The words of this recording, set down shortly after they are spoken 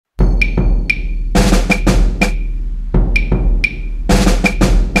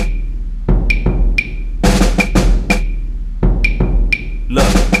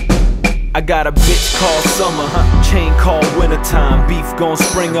got a bitch called summer, chain called wintertime. Beef gon'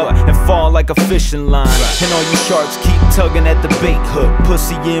 spring up and fall like a fishing line. And all you sharks keep tugging at the bait hook.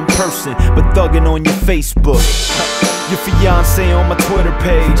 Pussy in person, but thugging on your Facebook. Your fiance on my Twitter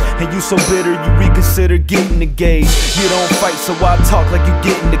page, and you so bitter you reconsider getting engaged. You don't fight, so I talk like you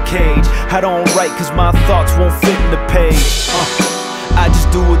get in the cage. I don't write cause my thoughts won't fit in the page. I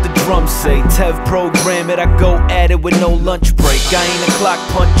just do what the drums say. Tev program it, I go at it with no lunch break. I ain't a clock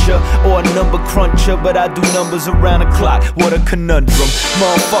puncher or a number cruncher, but I do numbers around the clock. What a conundrum.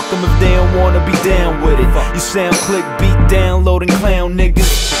 Motherfuck 'em if they don't wanna be down with it. You sound click, beat, download and clown niggas.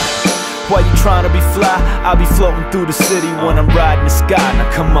 While you trying to be fly, I'll be floating through the city when I'm riding the sky.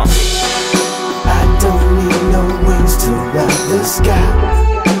 Now come on. I don't need no wings to ride the sky,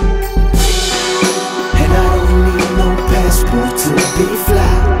 and I don't need no passport to be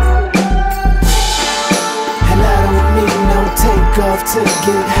fly, and I don't need no takeoff to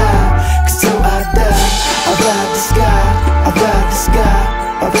get high. Cause till I die, I ride the sky, I ride the sky,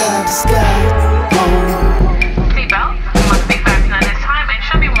 I ride the sky. Seatbelt, must be fastened at this time and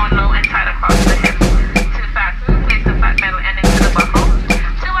should be worn low and tight across the hips. To fasten, place the flat metal ending to the buckle.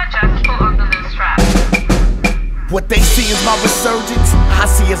 To adjust, pull on the loose strap. What they see is my resurgence, I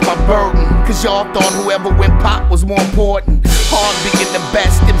see as my burden. Cause y'all thought whoever went pop was more important. Hard being the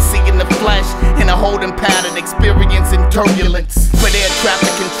best, MC in the flesh, in a holding pattern, experiencing turbulence. But air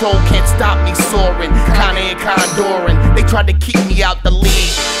traffic control can't stop me soaring, kinda in condoring. They tried to keep me out the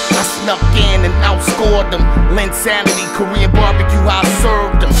league, I snuck in and outscored them. Linsanity, Korean barbecue, I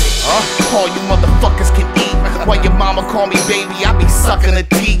served them. All you motherfuckers can eat. While your mama call me baby, I be sucking her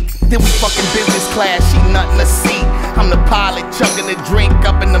teeth. Then we fucking business class, she nothing to see. I'm the pilot, chugging a drink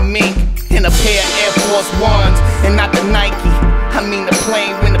up in the mink, in a pair of Air Force Ones, and not the Nike. I mean the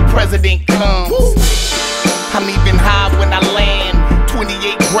plane when the president comes. I'm even high when I land.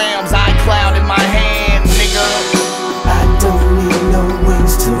 28 grams, iCloud in my hand, nigga. I don't need no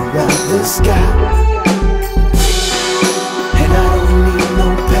wings to ride the sky, and I don't need no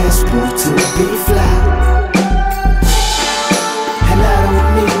passport to be fly, and I don't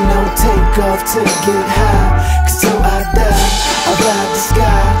need no takeoff to get high. Cause till I